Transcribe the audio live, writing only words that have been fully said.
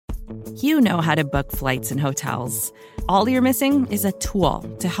You know how to book flights and hotels. All you're missing is a tool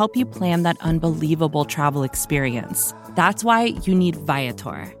to help you plan that unbelievable travel experience. That's why you need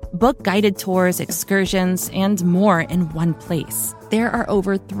Viator. Book guided tours, excursions, and more in one place. There are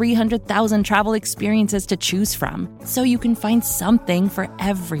over 300,000 travel experiences to choose from, so you can find something for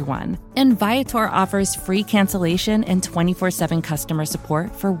everyone. And Viator offers free cancellation and 24/7 customer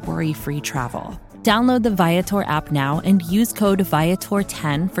support for worry-free travel. Download the Viator app now and use code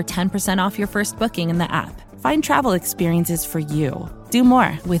Viator10 for 10% off your first booking in the app. Find travel experiences for you. Do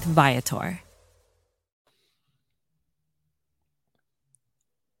more with Viator.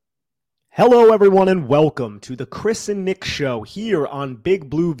 Hello, everyone, and welcome to the Chris and Nick Show here on Big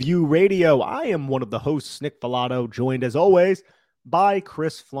Blue View Radio. I am one of the hosts, Nick Filato, joined as always by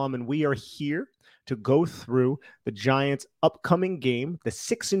Chris Flum, and we are here to go through the Giants' upcoming game, the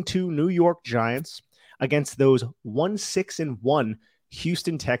 6-2 New York Giants against those 1-6-1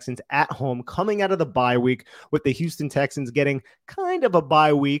 Houston Texans at home, coming out of the bye week, with the Houston Texans getting kind of a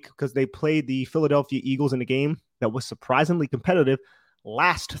bye week because they played the Philadelphia Eagles in a game that was surprisingly competitive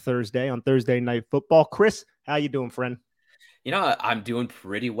last Thursday on Thursday Night Football. Chris, how you doing, friend? You know, I'm doing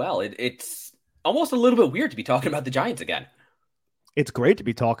pretty well. It's almost a little bit weird to be talking about the Giants again. It's great to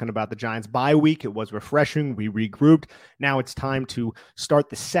be talking about the Giants bye week. It was refreshing. We regrouped. Now it's time to start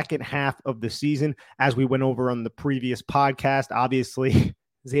the second half of the season. As we went over on the previous podcast, obviously,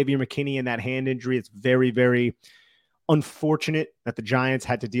 Xavier McKinney and that hand injury, it's very, very unfortunate that the Giants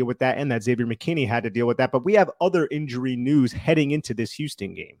had to deal with that and that Xavier McKinney had to deal with that. But we have other injury news heading into this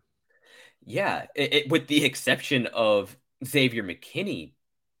Houston game. Yeah, with the exception of Xavier McKinney,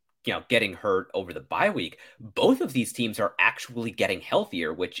 getting hurt over the bye week, both of these teams are actually getting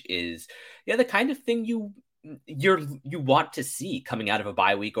healthier, which is the kind of thing you want to see coming out of a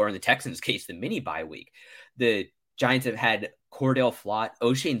bye week, or in the Texans' case, the mini bye week. The Giants have had Cordell Flott,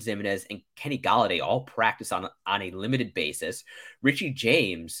 O'Shane Ximines, and Kenny Golladay all practice on a limited basis. Richie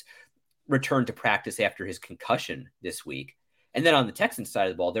James returned to practice after his concussion this week. And then on the Texans side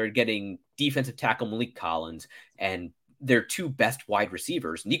of the ball, they're getting defensive tackle Malik Collins and their two best wide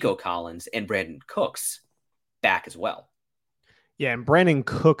receivers, Nico Collins and Brandon Cooks, back as well. Yeah, and Brandon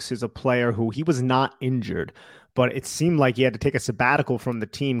Cooks is a player who he was not injured, but it seemed like he had to take a sabbatical from the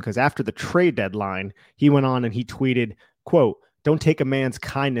team because after the trade deadline, he went on and he tweeted, quote, "Don't take a man's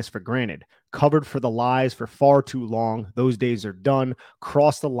kindness for granted. Covered for the lies for far too long. Those days are done.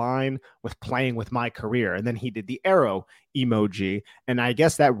 Cross the line with playing with my career." And then he did the arrow emoji. And I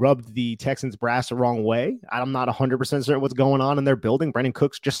guess that rubbed the Texans brass the wrong way. I'm not 100% certain what's going on in their building. Brandon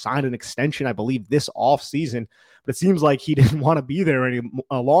Cooks just signed an extension, I believe, this offseason. But it seems like he didn't want to be there any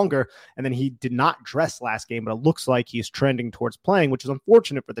longer. And then he did not dress last game, but it looks like he's trending towards playing, which is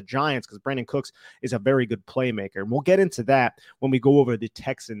unfortunate for the Giants because Brandon Cooks is a very good playmaker. And we'll get into that when we go over the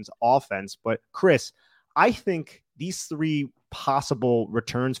Texans offense. But Chris, I think these three possible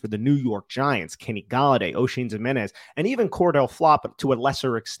returns for the New York Giants, Kenny Golladay, O'Shane Ximines, and even Cordell Flott, but to a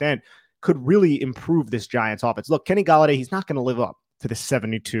lesser extent, could really improve this Giants offense. Look, Kenny Golladay, he's not going to live up to the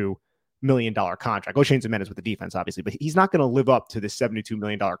 $72 million contract. O'Shane Ximines with the defense, obviously, but he's not going to live up to this $72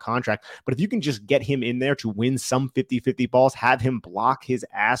 million contract. But if you can just get him in there to win some 50-50 balls, have him block his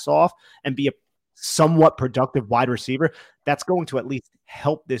ass off and be a somewhat productive wide receiver, that's going to at least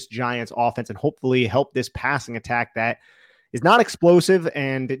help this Giants offense and hopefully help this passing attack that is not explosive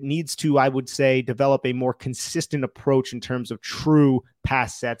and it needs to, I would say, develop a more consistent approach in terms of true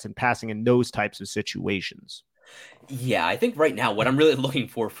pass sets and passing in those types of situations. Yeah, I think right now what I'm really looking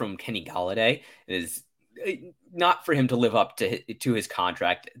for from Kenny Golladay is not for him to live up to his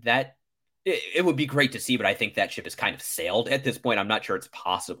contract. That it would be great to see, but I think that ship has kind of sailed at this point. I'm not sure it's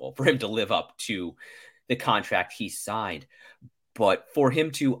possible for him to live up to the contract he signed. But for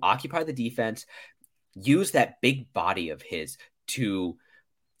him to occupy the defense, use that big body of his to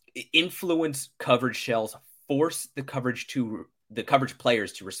influence coverage shells, force the coverage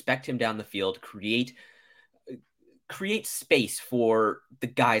players to respect him down the field, create space for the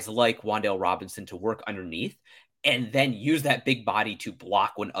guys like Wan'Dale Robinson to work underneath, and then use that big body to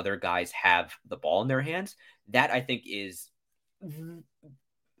block when other guys have the ball in their hands. That, I think, is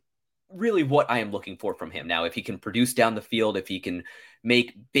really what I am looking for from him. Now, if he can produce down the field, if he can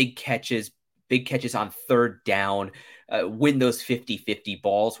make big catches on third down, win those 50-50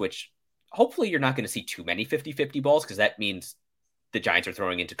 balls, which hopefully you're not going to see too many 50-50 balls because that means the Giants are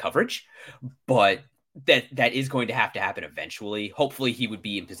throwing into coverage. But that is going to happen eventually. Hopefully he would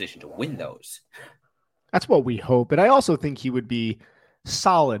be in position to win those. That's what we hope. And I also think he would be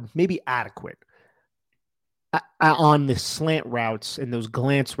solid, maybe adequate on the slant routes and those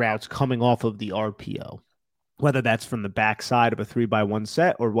glance routes coming off of the RPO. whether that's from the backside of a 3-by-1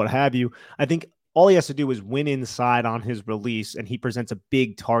 set or what have you. I think all he has to do is win inside on his release, and he presents a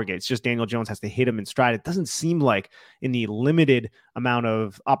big target. It's just Daniel Jones has to hit him in stride. It doesn't seem like in the limited amount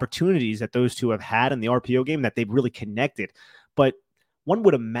of opportunities that those two have had in the RPO game that they've really connected. But one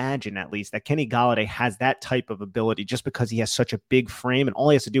would imagine at least that Kenny Golladay has that type of ability just because he has such a big frame, and all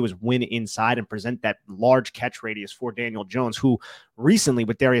he has to do is win inside and present that large catch radius for Daniel Jones, who recently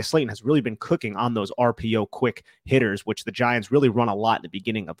with Darius Slayton has really been cooking on those RPO quick hitters, which the Giants really run a lot at the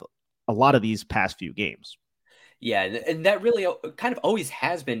beginning of a lot of these past few games. Yeah, and that really kind of always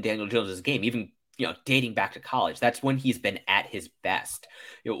has been Daniel Jones's game, even dating back to college. That's when he's been at his best.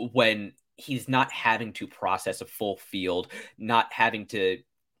 When he's not having to process a full field, not having to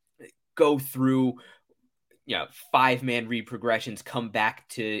go through 5-man read progressions, come back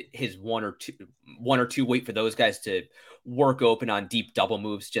to his one or two, wait for those guys to work open on deep double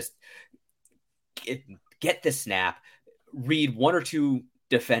moves, just get the snap, read one or two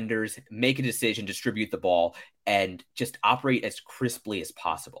defenders, make a decision, distribute the ball, and just operate as crisply as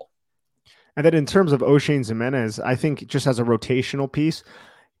possible. And then in terms of Oshane Ximines, I think just as a rotational piece,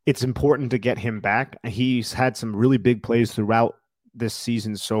 it's important to get him back. He's had some really big plays throughout this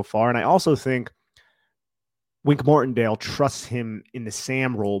season so far. And I also think Wink Martindale trusts him in the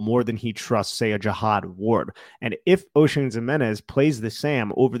Sam role more than he trusts, say, a Jihad Ward. And if Oshane Ximines plays the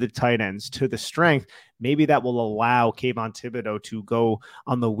Sam over the tight ends to the strength, maybe that will allow Kayvon Thibodeaux to go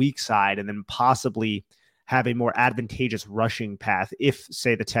on the weak side and then possibly have a more advantageous rushing path if,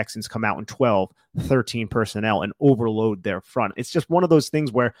 say, the Texans come out in 12, 13 personnel and overload their front. It's just one of those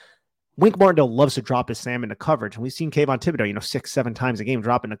things where Wink Martindale loves to drop his Sam into coverage. And we've seen Kayvon Thibodeaux, 6-7 times a game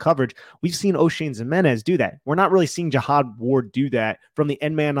drop into coverage. We've seen Oshane Ximines do that. We're not really seeing Jihad Ward do that from the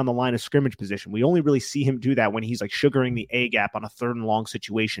end man on the line of scrimmage position. We only really see him do that when he's like sugaring the A gap on a 3rd and long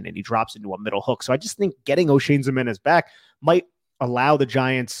situation and he drops into a middle hook. So I just think getting Oshane Ximines back might allow the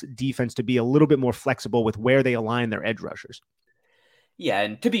Giants defense to be a little bit more flexible with where they align their edge rushers. Yeah,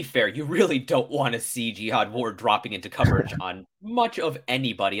 and to be fair, you really don't want to see Jihad Ward dropping into coverage on much of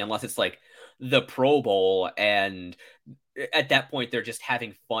anybody unless it's like the Pro Bowl, and at that point they're just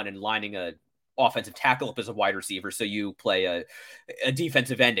having fun and lining a offensive tackle up as a wide receiver, so you play a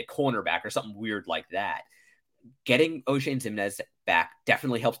defensive end at cornerback or something weird like that. Getting Oshane Ximines back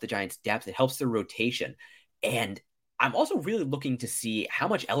definitely helps the Giants' depth. It helps their rotation, and I'm also really looking to see how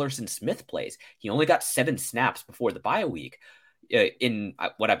much Ellerson Smith plays. He only got 7 snaps before the bye week in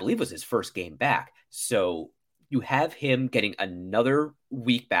what I believe was his first game back. So you have him getting another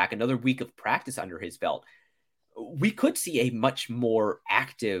week back, another week of practice under his belt. We could see a much more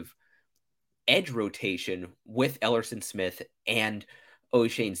active edge rotation with Ellerson Smith and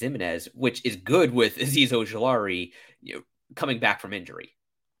Oshane Ximines, which is good with Azeez Ojulari coming back from injury.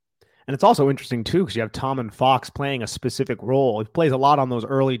 And it's also interesting, too, because you have Tomon Fox playing a specific role. He plays a lot on those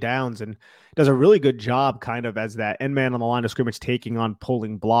early downs and does a really good job kind of as that end man on the line of scrimmage, taking on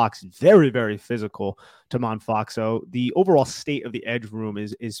pulling blocks. Very, very physical, Tomon Fox. So the overall state of the edge room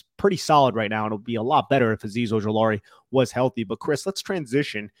is pretty solid right now. And it'll be a lot better if Azeez Ojulari was healthy. But Chris, let's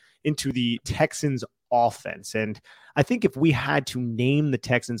transition into the Texans offense. And I think if we had to name the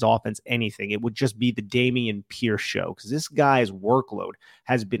Texans offense anything, it would just be the Dameon Pierce show, because this guy's workload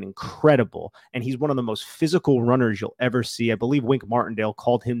has been incredible. And he's one of the most physical runners you'll ever see. I believe Wink Martindale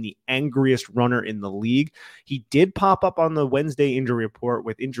called him the angriest runner in the league. He did pop up on the Wednesday injury report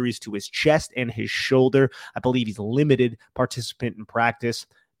with injuries to his chest and his shoulder. I believe he's limited participant in practice.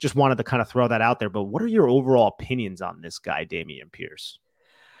 Just wanted to kind of throw that out there. But what are your overall opinions on this guy, Dameon Pierce?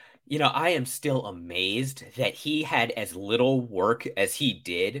 I am still amazed that he had as little work as he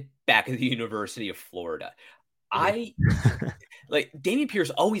did back at the University of Florida. Dameon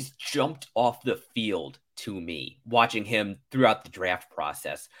Pierce always jumped off the field to me, watching him throughout the draft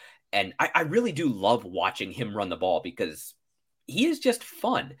process. And I really do love watching him run the ball because he is just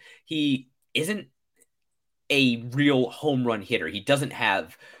fun. He isn't a real home run hitter. He doesn't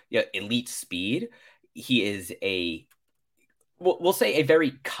have elite speed. He is we'll say a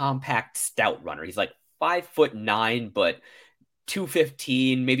very compact, stout runner. He's like 5'9", but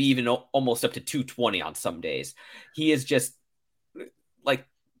 215, maybe even almost up to 220 on some days. He is just like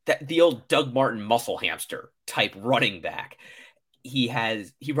the old Doug Martin muscle hamster type running back. He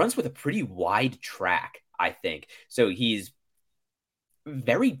runs with a pretty wide track, I think. So he's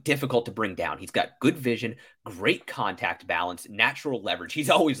very difficult to bring down. He's got good vision, great contact balance, natural leverage.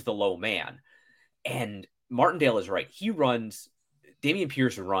 He's always the low man. And Martindale is right. Dameon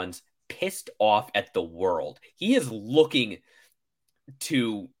Pierce runs pissed off at the world. He is looking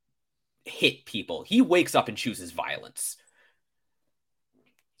to hit people. He wakes up and chooses violence.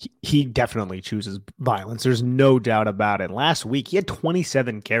 He definitely chooses violence. There's no doubt about it. Last week, he had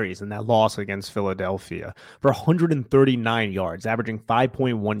 27 carries in that loss against Philadelphia for 139 yards, averaging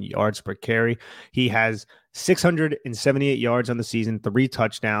 5.1 yards per carry. He has 678 yards on the season, 3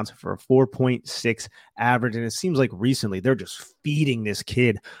 touchdowns for a 4.6 average. And it seems like recently they're just feeding this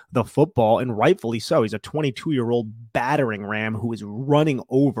kid the football, and rightfully so. He's a 22-year-old battering ram who is running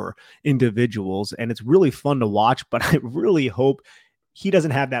over individuals, and it's really fun to watch, but I really hope he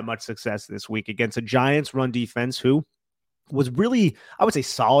doesn't have that much success this week against a Giants run defense who was really, I would say,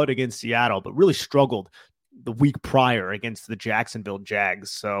 solid against Seattle, but really struggled the week prior against the Jacksonville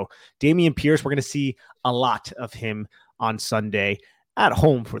Jags. So Dameon Pierce, we're going to see a lot of him on Sunday at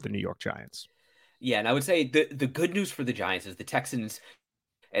home for the New York Giants. Yeah, and I would say the good news for the Giants is the Texans,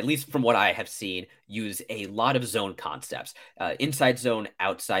 at least from what I have seen, use a lot of zone concepts, inside zone,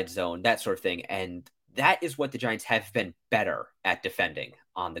 outside zone, that sort of thing. And that is what the Giants have been better at defending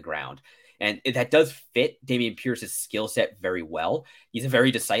on the ground. And that does fit Dameon Pierce's skill set very well. He's a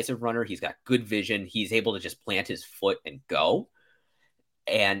very decisive runner. He's got good vision. He's able to just plant his foot and go.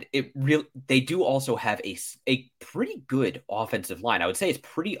 And they do also have a pretty good offensive line. I would say it's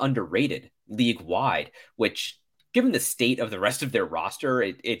pretty underrated league wide, which, given the state of the rest of their roster,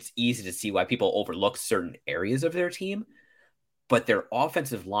 it's easy to see why people overlook certain areas of their team. But their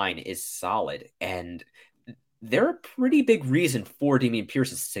offensive line is solid, and they're a pretty big reason for Dameon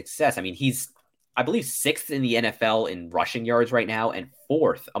Pierce's success. I mean, he's, I believe, 6th in the NFL in rushing yards right now, and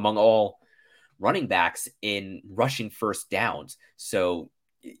 4th among all running backs in rushing first downs. So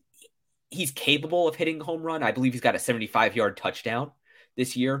he's capable of hitting a home run. I believe he's got a 75-yard touchdown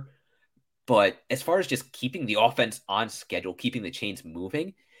this year. But as far as just keeping the offense on schedule, keeping the chains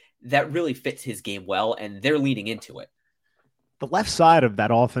moving, that really fits his game well, and they're leaning into it. The left side of that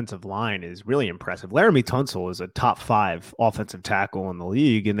offensive line is really impressive. Laremy Tunsil is a top 5 offensive tackle in the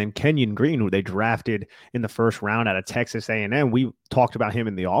league. And then Kenyon Green, who they drafted in the first round out of Texas A&M, we talked about him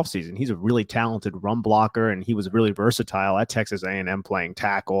in the offseason. He's a really talented run blocker, and he was really versatile at Texas A&M, playing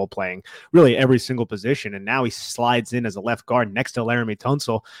tackle, playing really every single position. And now he slides in as a left guard next to Laremy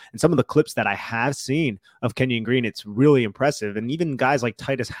Tunsil. And some of the clips that I have seen of Kenyon Green, it's really impressive. And even guys like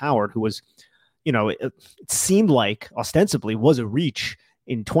Titus Howard, who was, it seemed like ostensibly was a reach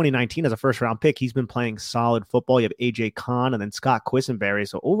in 2019 as a first-round pick. He's been playing solid football. You have A.J. Kahn and then Scott Quisenberry.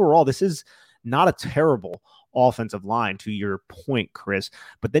 So overall, this is not a terrible offensive line, to your point, Chris.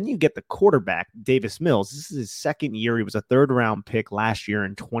 But then you get the quarterback, Davis Mills. This is his second year. He was a third-round pick last year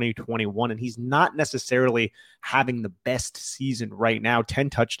in 2021, and he's not necessarily having the best season right now.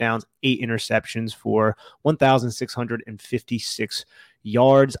 10 touchdowns, 8 interceptions for 1,656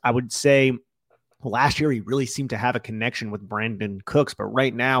 yards. I would say last year, he really seemed to have a connection with Brandon Cooks, but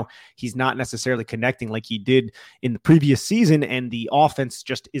right now he's not necessarily connecting like he did in the previous season, and the offense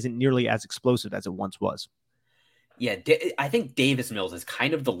just isn't nearly as explosive as it once was. Yeah, I think Davis Mills is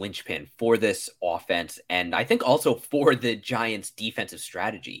kind of the linchpin for this offense, and I think also for the Giants' defensive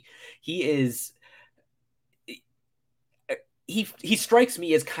strategy. He strikes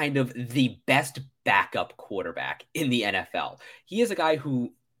me as kind of the best backup quarterback in the NFL. He is a guy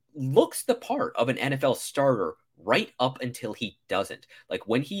who looks the part of an NFL starter right up until he doesn't. Like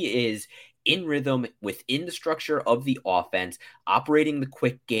when he is in rhythm within the structure of the offense, operating the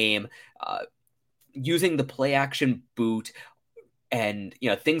quick game, using the play action boot, and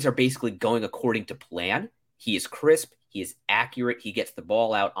things are basically going according to plan. He is crisp, he is accurate, he gets the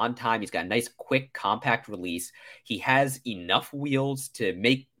ball out on time, he's got a nice quick compact release. He has enough wheels to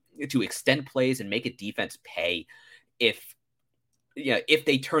extend plays and make a defense pay if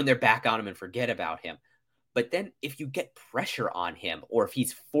they turn their back on him and forget about him. But then if you get pressure on him, or if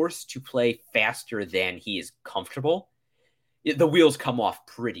he's forced to play faster than he is comfortable, the wheels come off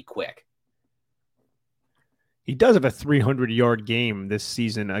pretty quick. He does have a 300-yard game this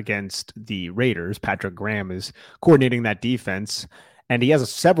season against the Raiders. Patrick Graham is coordinating that defense, and he has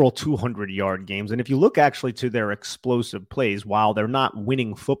several 200-yard games. And if you look actually to their explosive plays, while they're not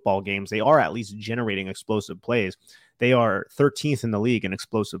winning football games, they are at least generating explosive plays. They are 13th in the league in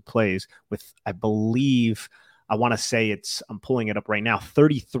explosive plays with, I believe, I'm pulling it up right now,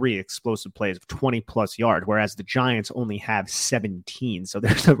 33 explosive plays of 20-plus yards, whereas the Giants only have 17. So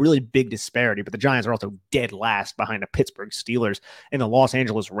there's a really big disparity, but the Giants are also dead last behind the Pittsburgh Steelers and the Los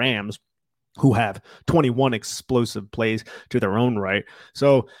Angeles Rams, who have 21 explosive plays to their own right.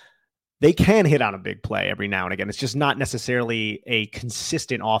 So they can hit on a big play every now and again. It's just not necessarily a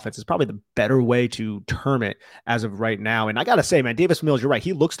consistent offense. It's probably the better way to term it as of right now. And I got to say, man, Davis Mills, you're right.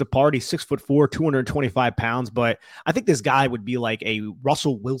 He looks to party, 6'4", 225 pounds, but I think this guy would be like a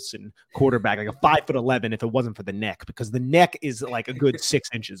Russell Wilson quarterback, like a 5'11", if it wasn't for the neck, because the neck is like a good 6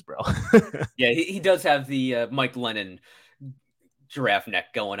 inches, bro. Yeah, he does have the Mike Lennon giraffe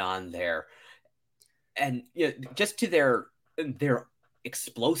neck going on there. And just to their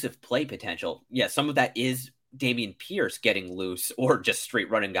explosive play potential. Yeah, some of that is Dameon Pierce getting loose or just straight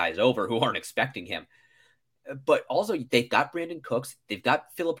running guys over who aren't expecting him. But also they've got Brandon Cooks, they've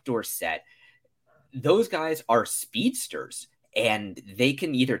got Philip Dorsett. Those guys are speedsters, and they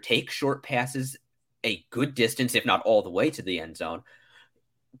can either take short passes a good distance, if not all the way to the end zone,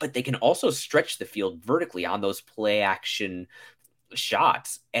 but they can also stretch the field vertically on those play action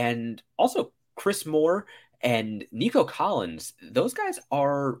shots. And also Chris Moore and Nico Collins, those guys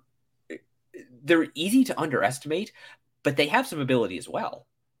they're easy to underestimate, but they have some ability as well.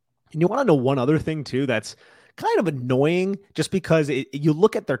 And you want to know one other thing too that's kind of annoying, just because you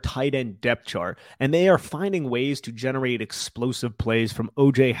look at their tight end depth chart and they are finding ways to generate explosive plays from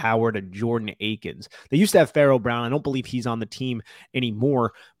OJ Howard and Jordan Akins. They used to have Pharaoh Brown. I don't believe he's on the team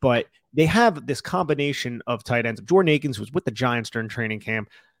anymore, but they have this combination of tight ends. Jordan Akins was with the Giants during training camp,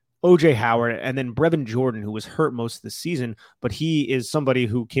 OJ Howard, and then Brevin Jordan, who was hurt most of the season, but he is somebody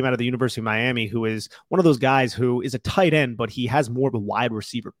who came out of the University of Miami, who is one of those guys who is a tight end, but he has more of a wide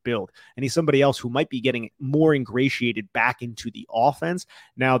receiver build. And he's somebody else who might be getting more ingratiated back into the offense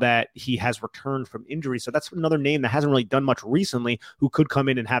now that he has returned from injury. So that's another name that hasn't really done much recently who could come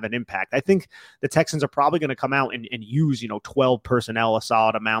in and have an impact. I think the Texans are probably going to come out and use, 12 personnel, a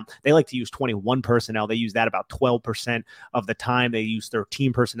solid amount. They like to use 21 personnel. They use that about 12% of the time. They use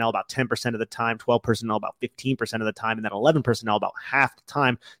 13 personnel about 10% of the time, 12 personnel about 15% of the time, and then 11 personnel about half the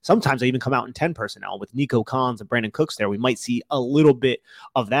time. Sometimes they even come out in 10 personnel with Nico Collins and Brandon Cooks there. We might see a little bit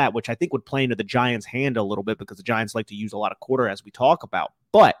of that, which I think would play into the Giants' hand a little bit because the Giants like to use a lot of quarter as we talk about.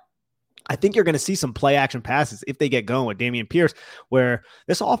 But I think you're going to see some play action passes if they get going with Dameon Pierce, where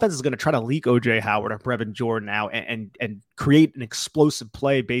this offense is going to try to leak OJ Howard or Brevin Jordan out and create an explosive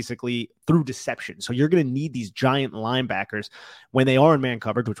play basically through deception. So you're going to need these giant linebackers when they are in man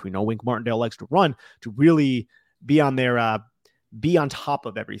coverage, which we know Wink Martindale likes to run, to really be on their be on top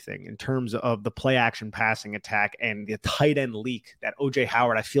of everything in terms of the play action passing attack and the tight end leak that OJ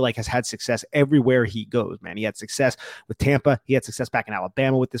Howard, I feel like, has had success everywhere he goes, man. He had success with Tampa. He had success back in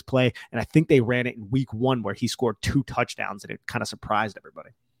Alabama with this play. And I think they ran it in week 1 where he scored 2 touchdowns and it kind of surprised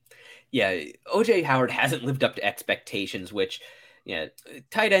everybody. Yeah, OJ Howard hasn't lived up to expectations, which,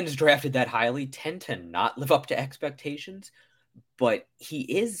 tight ends drafted that highly tend to not live up to expectations, but he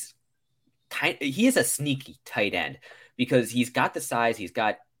is a sneaky tight end. Because he's got the size, he's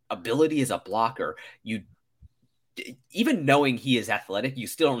got ability as a blocker. Even knowing he is athletic, you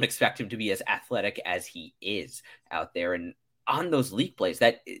still don't expect him to be as athletic as he is out there. And on those leak plays,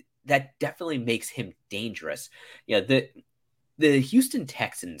 that definitely makes him dangerous. The Houston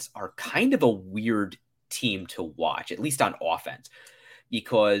Texans are kind of a weird team to watch, at least on offense,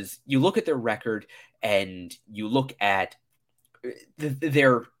 because you look at their record and you look at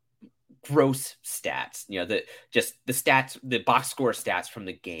their gross stats, the stats, the box score stats from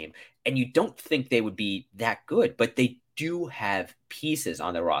the game, and you don't think they would be that good, but they do have pieces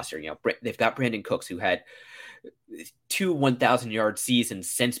on their roster. They've got Brandon Cooks, who had 2 1,000-yard seasons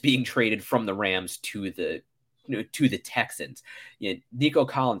since being traded from the Rams to the Texans. Nico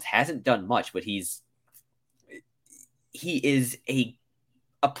Collins hasn't done much, but he is a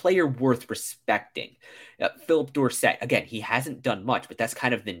player worth respecting. Philip Dorsett, again, he hasn't done much, but that's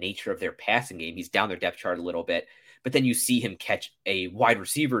kind of the nature of their passing game. He's down their depth chart a little bit, but then you see him catch a wide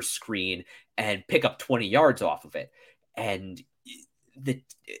receiver screen and pick up 20 yards off of it. And the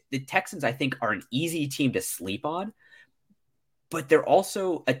Texans, I think, are an easy team to sleep on, but they're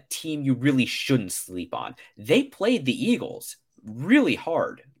also a team you really shouldn't sleep on. They played the Eagles really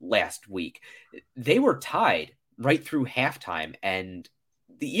hard last week. They were tied right through halftime, and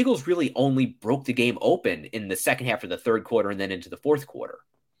the Eagles really only broke the game open in the second half of the third quarter and then into the fourth quarter.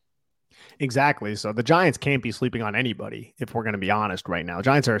 Exactly. So the Giants can't be sleeping on anybody, if we're going to be honest right now. The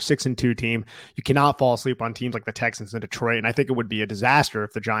Giants are a 6-2 team. You cannot fall asleep on teams like the Texans and Detroit. And I think it would be a disaster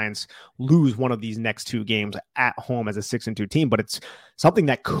if the Giants lose one of these next 2 games at home as a 6-2 team, but it's something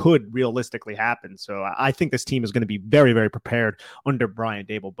that could realistically happen. So I think this team is going to be very, very prepared under Brian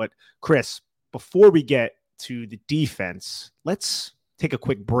Daboll. But Chris, before we get to the defense, let's take a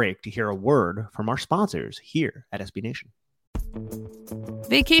quick break to hear a word from our sponsors here at SB Nation.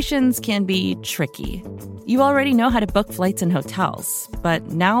 Vacations can be tricky. You already know how to book flights and hotels, but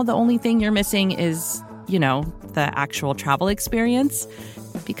now the only thing you're missing is, the actual travel experience.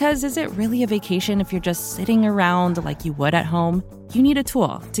 Because is it really a vacation if you're just sitting around like you would at home? You need a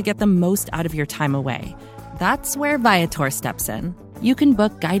tool to get the most out of your time away. That's where Viator steps in. You can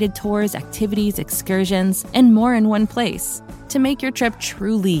book guided tours, activities, excursions, and more in one place to make your trip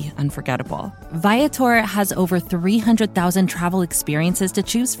truly unforgettable. Viator has over 300,000 travel experiences to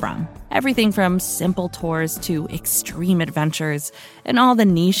choose from. Everything from simple tours to extreme adventures and all the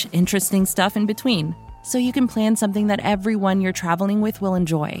niche, interesting stuff in between. So you can plan something that everyone you're traveling with will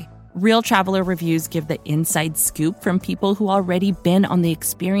enjoy. Real traveler reviews give the inside scoop from people who already been on the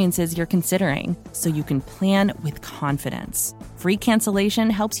experiences you're considering, so you can plan with confidence. Free cancellation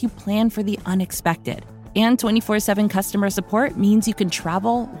helps you plan for the unexpected. And 24/7 customer support means you can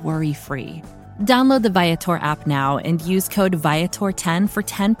travel worry-free. Download the Viator app now and use code Viator10 for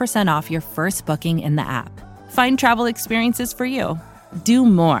 10% off your first booking in the app. Find travel experiences for you. Do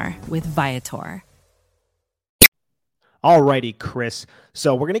more with Viator. Alrighty, Chris.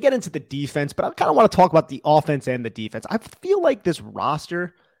 So we're going to get into the defense, but I kind of want to talk about the offense and the defense. I feel like this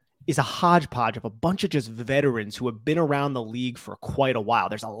roster is a hodgepodge of a bunch of just veterans who have been around the league for quite a while.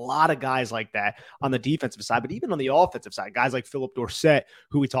 There's a lot of guys like that on the defensive side, but even on the offensive side, guys like Philip Dorsett,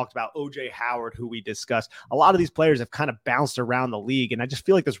 who we talked about, OJ Howard, who we discussed. A lot of these players have kind of bounced around the league, and I just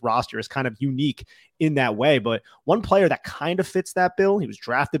feel like this roster is kind of unique in that way. But one player that kind of fits that bill, he was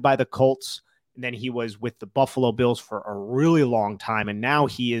drafted by the Colts, and then he was with the Buffalo Bills for a really long time. And now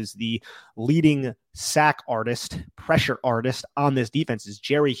he is the leading sack artist, pressure artist on this defense is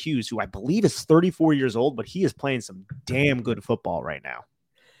Jerry Hughes, who I believe is 34 years old, but he is playing some damn good football right now.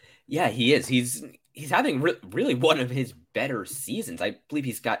 Yeah, he is. He's having really one of his better seasons. I believe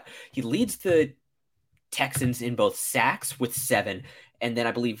he leads the Texans in both sacks with 7. And then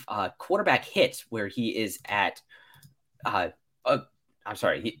I believe quarterback hits where he is at,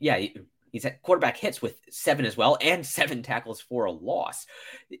 he's at quarterback hits with 7 as well, and 7 tackles for a loss.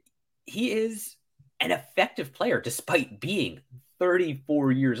 He is an effective player despite being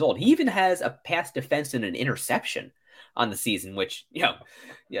 34 years old. He even has a pass defense and an interception on the season, which,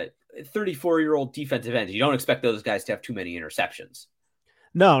 34-year-old defensive ends, you don't expect those guys to have too many interceptions.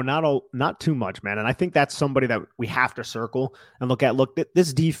 No, not too much, man. And I think that's somebody that we have to circle and look at. Look,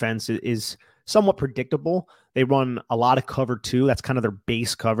 this defense is somewhat predictable. They run a lot of cover 2. That's kind of their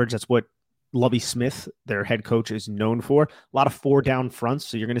base coverage. That's what Lovie Smith, their head coach, is known for. A lot of 4-down fronts.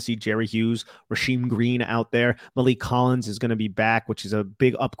 So you're going to see Jerry Hughes, Rasheem Green out there. Malik Collins is going to be back, which is a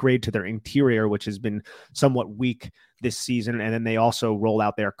big upgrade to their interior, which has been somewhat weak this season. And then they also roll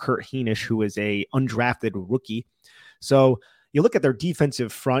out there Kurt Heinisch, who is a undrafted rookie. So you look at their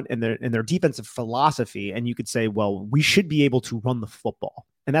defensive front and their defensive philosophy, and you could say, well, we should be able to run the football.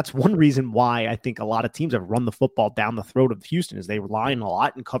 And that's one reason why I think a lot of teams have run the football down the throat of Houston is they rely on a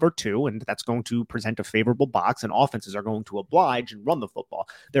lot in cover 2, and that's going to present a favorable box, and offenses are going to oblige and run the football.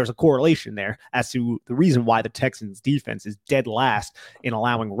 There's a correlation there as to the reason why the Texans defense is dead last in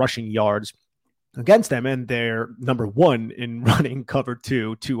allowing rushing yards against them, and they're number 1 in running cover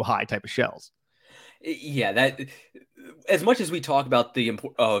 2 too high type of shells. Yeah, that as much as we talk about the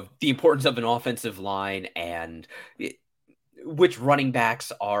importance of an offensive line and which running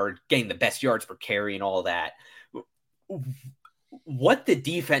backs are getting the best yards per carry and all that, what the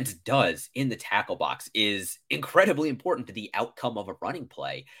defense does in the tackle box is incredibly important to the outcome of a running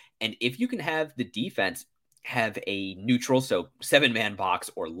play. And if you can have the defense have a neutral, so 7-man box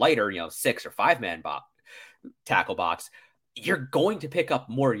or lighter, 6 or 5-man tackle box, you're going to pick up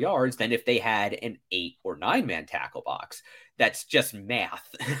more yards than if they had an 8 or 9-man tackle box. That's just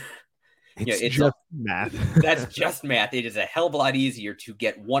math. It's just math. That's just math. It is a hell of a lot easier to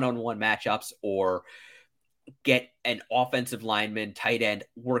get one-on-one matchups or get an offensive lineman, tight end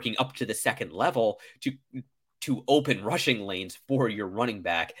working up to the second level to open rushing lanes for your running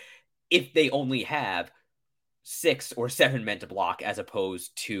back if they only have 6 or 7 men to block as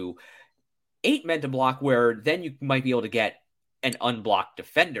opposed to 8 men to block, where then you might be able to get an unblocked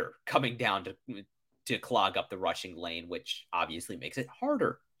defender coming down to clog up the rushing lane, which obviously makes it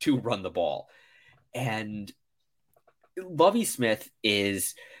harder to run the ball. And Lovie Smith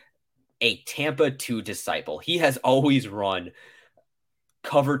is a Tampa 2 disciple. He has always run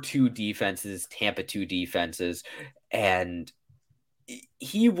cover 2 defenses, Tampa 2 defenses, and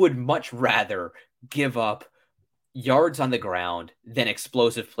he would much rather give up yards on the ground than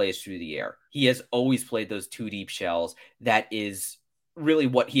explosive plays through the air. He has always played those 2 deep shells. That is really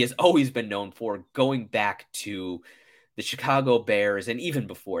what he has always been known for, going back to the Chicago Bears and even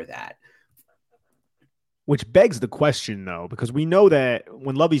before that. Which begs the question, though, because we know that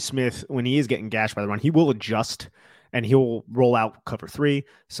when Lovie Smith, when he is getting gashed by the run, he will adjust and he'll roll out cover three,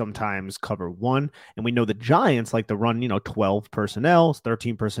 sometimes cover one. And we know the Giants like to run, 12 personnel,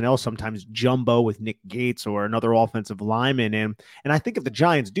 13 personnel, sometimes jumbo with Nick Gates or another offensive lineman in. And I think if the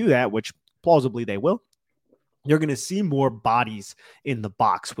Giants do that, which plausibly they will, you're going to see more bodies in the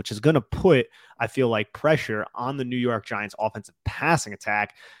box, which is going to put, I feel like, pressure on the New York Giants offensive passing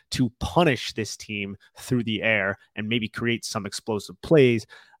attack to punish this team through the air and maybe create some explosive plays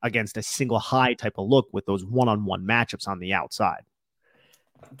against a single high type of look with those one-on-one matchups on the outside.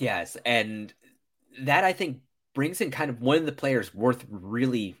 Yes, and that I think brings in kind of one of the players worth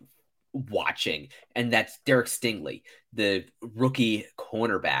really watching, and that's Derek Stingley, the rookie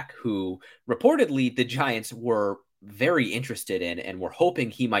cornerback who reportedly the Giants were very interested in and were hoping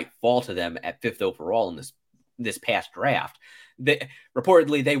he might fall to them at 5th overall in this past draft.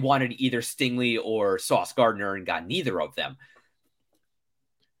 Reportedly they wanted either Stingley or Sauce Gardner and got neither of them.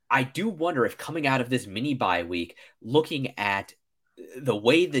 I do wonder if coming out of this mini bye week, looking at the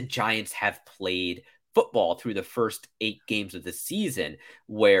way the Giants have played football through the first 8 games of the season,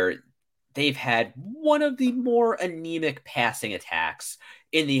 where they've had one of the more anemic passing attacks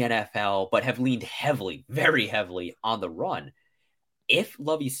in the NFL, but have leaned heavily, very heavily on the run. If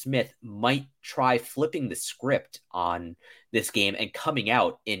Lovie Smith might try flipping the script on this game and coming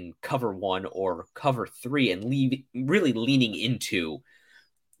out in cover 1 or cover 3 and really leaning into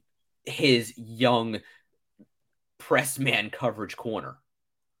his young press man coverage corner.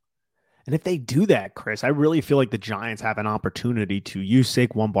 And if they do that, Chris, I really feel like the Giants have an opportunity to use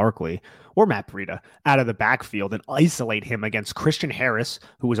Saquon Barkley or Matt Breida out of the backfield and isolate him against Christian Harris,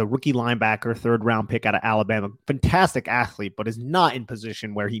 who was a rookie linebacker, 3rd-round pick out of Alabama. Fantastic athlete, but is not in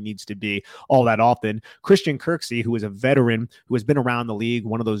position where he needs to be all that often. Christian Kirksey, who is a veteran, who has been around the league,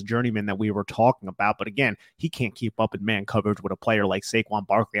 one of those journeymen that we were talking about. But again, he can't keep up in man coverage with a player like Saquon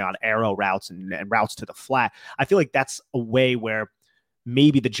Barkley on arrow routes and routes to the flat. I feel like that's a way where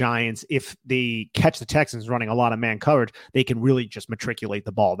maybe the Giants, if they catch the Texans running a lot of man coverage, they can really just matriculate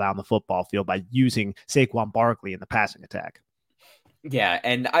the ball down the football field by using Saquon Barkley in the passing attack. Yeah,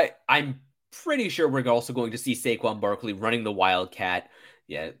 and I'm pretty sure we're also going to see Saquon Barkley running the Wildcat.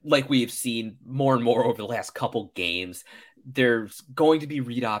 Yeah, like we've seen more and more over the last couple games. There's going to be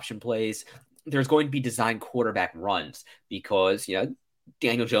read option plays. There's going to be design quarterback runs because,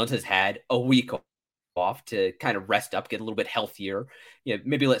 Daniel Jones has had a week off to kind of rest up, get a little bit healthier,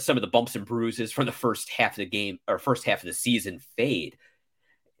 maybe let some of the bumps and bruises from the first half of the game or first half of the season fade.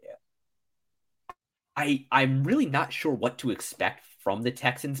 I'm really not sure what to expect from the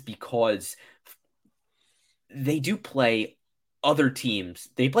Texans because they do play other teams.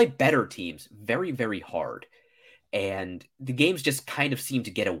 They play better teams very, very hard. And the games just kind of seem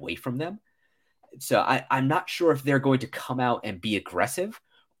to get away from them. So I'm not sure if they're going to come out and be aggressive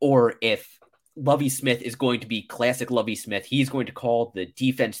or if Lovie Smith is going to be classic Lovie Smith. He's going to call the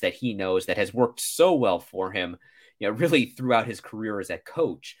defense that he knows that has worked so well for him, really throughout his career as a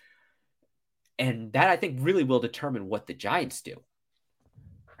coach. And that I think really will determine what the Giants do.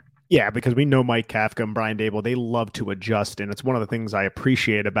 Yeah, because we know Mike Kafka and Brian Daboll, they love to adjust, and it's one of the things I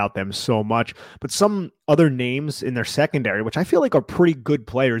appreciate about them so much. But some other names in their secondary, which I feel like are pretty good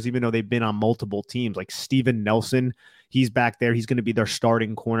players, even though they've been on multiple teams, like Steven Nelson, he's back there. He's going to be their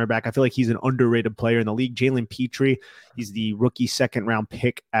starting cornerback. I feel like he's an underrated player in the league. Jalen Petrie, he's the rookie 2nd-round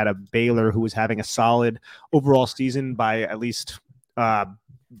pick out of Baylor who was having a solid overall season by at least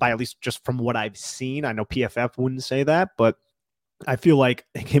just from what I've seen. I know PFF wouldn't say that, but I feel like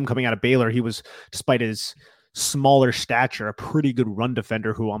him coming out of Baylor, he was, despite his smaller stature, a pretty good run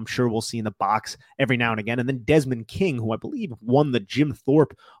defender who I'm sure we'll see in the box every now and again. And then Desmond King, who I believe won the Jim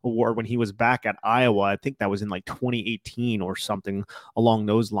Thorpe Award when he was back at Iowa. I think that was in like 2018 or something along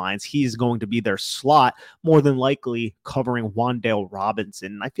those lines. He's going to be their slot, more than likely covering Wan'Dale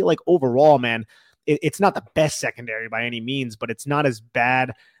Robinson. I feel like overall, man, it's not the best secondary by any means, but it's not as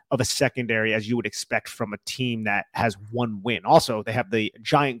bad of a secondary as you would expect from a team that has one win. Also, they have the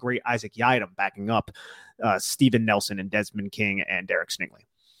giant great Isaac Yiadom backing up Steven Nelson and Desmond King and Derek Stingley.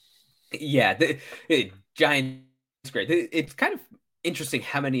 Yeah, the Giants great. It's kind of interesting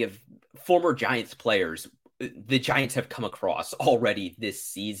how many of former Giants players the Giants have come across already this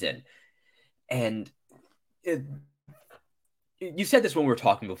season. And you said this when we were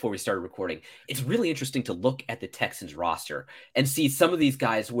talking before we started recording. It's really interesting to look at the Texans roster and see some of these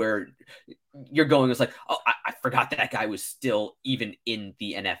guys where you're going, it's like, oh, I forgot that guy was still even in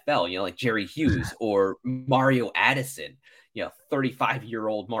the NFL, like Jerry Hughes or Mario Addison,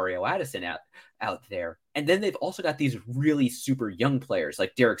 35-year-old Mario Addison out there. And then they've also got these really super young players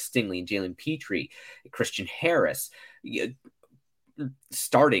like Derek Stingley and Jalen Petrie, Christian Harris,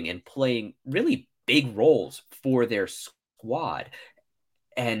 starting and playing really big roles for their squad.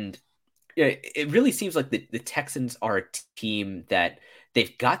 And it really seems like the Texans are a team that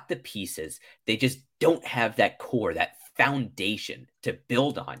they've got the pieces. They just don't have that core, that foundation to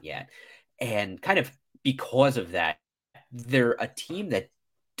build on yet. And kind of because of that, they're a team that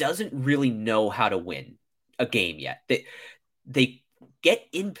doesn't really know how to win a game yet. They get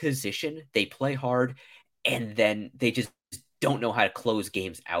in position, they play hard, and then they just don't know how to close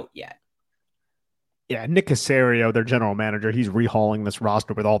games out yet. Yeah, Nick Caserio, their general manager, he's rehauling this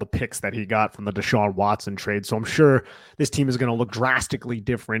roster with all the picks that he got from the Deshaun Watson trade. So I'm sure this team is going to look drastically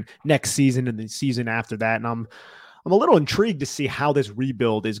different next season and the season after that. And I'm a little intrigued to see how this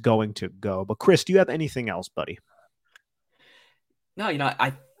rebuild is going to go. But Chris, do you have anything else, buddy? No,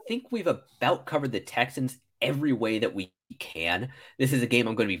 I think we've about covered the Texans every way that we can. This is a game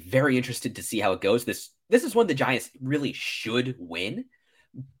I'm going to be very interested to see how it goes. This is one the Giants really should win.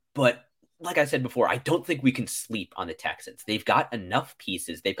 But like I said before, I don't think we can sleep on the Texans. They've got enough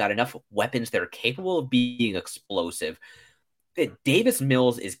pieces. They've got enough weapons that are capable of being explosive. Davis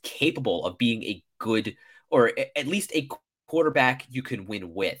Mills is capable of being a good, or at least a quarterback you can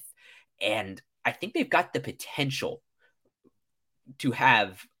win with. And I think they've got the potential to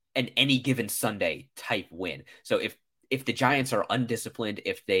have an any given Sunday type win. So if the Giants are undisciplined,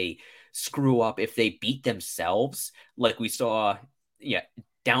 if they screw up, if they beat themselves, like we saw,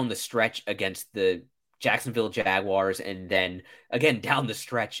 down the stretch against the Jacksonville Jaguars, and then again down the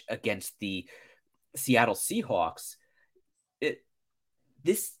stretch against the Seattle Seahawks,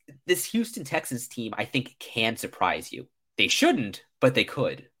 this Houston Texans team, I think, can surprise you. They shouldn't, but they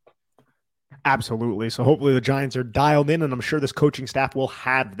could. Absolutely. So hopefully the Giants are dialed in, and I'm sure this coaching staff will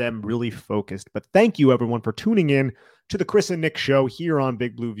have them really focused. But thank you, everyone, for tuning in to the Chris and Nick Show here on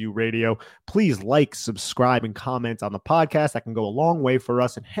Big Blue View Radio. Please like, subscribe, and comment on the podcast. That can go a long way for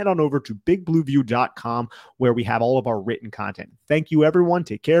us. And head on over to bigblueview.com, where we have all of our written content. Thank you, everyone.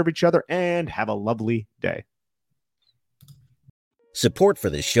 Take care of each other and have a lovely day. Support for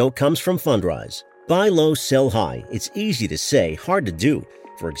this show comes from Fundrise. Buy low, sell high. It's easy to say, hard to do.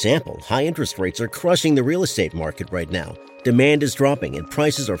 For example, high interest rates are crushing the real estate market right now. Demand is dropping and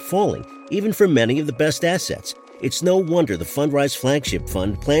prices are falling, even for many of the best assets. It's no wonder the Fundrise Flagship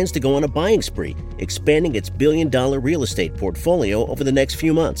Fund plans to go on a buying spree, expanding its billion-dollar real estate portfolio over the next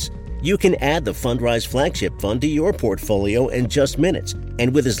few months. You can add the Fundrise Flagship Fund to your portfolio in just minutes,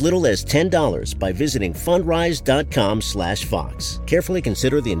 and with as little as $10 by visiting fundrise.com/Fox. Carefully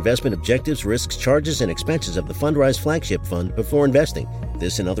consider the investment objectives, risks, charges, and expenses of the Fundrise Flagship Fund before investing.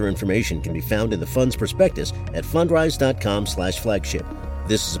 This and other information can be found in the fund's prospectus at fundrise.com/flagship.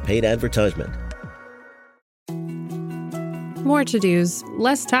 This is a paid advertisement. More to-dos,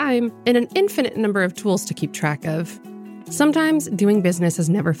 less time, and an infinite number of tools to keep track of. Sometimes doing business has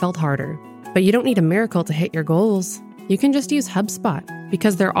never felt harder, but you don't need a miracle to hit your goals. You can just use HubSpot,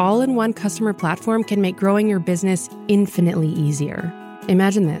 because their all-in-one customer platform can make growing your business infinitely easier.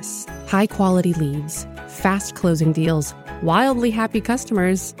 Imagine this: high-quality leads, fast closing deals, wildly happy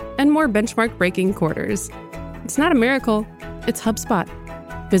customers, and more benchmark-breaking quarters. It's not a miracle, it's HubSpot.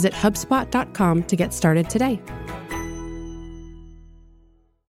 Visit HubSpot.com to get started today.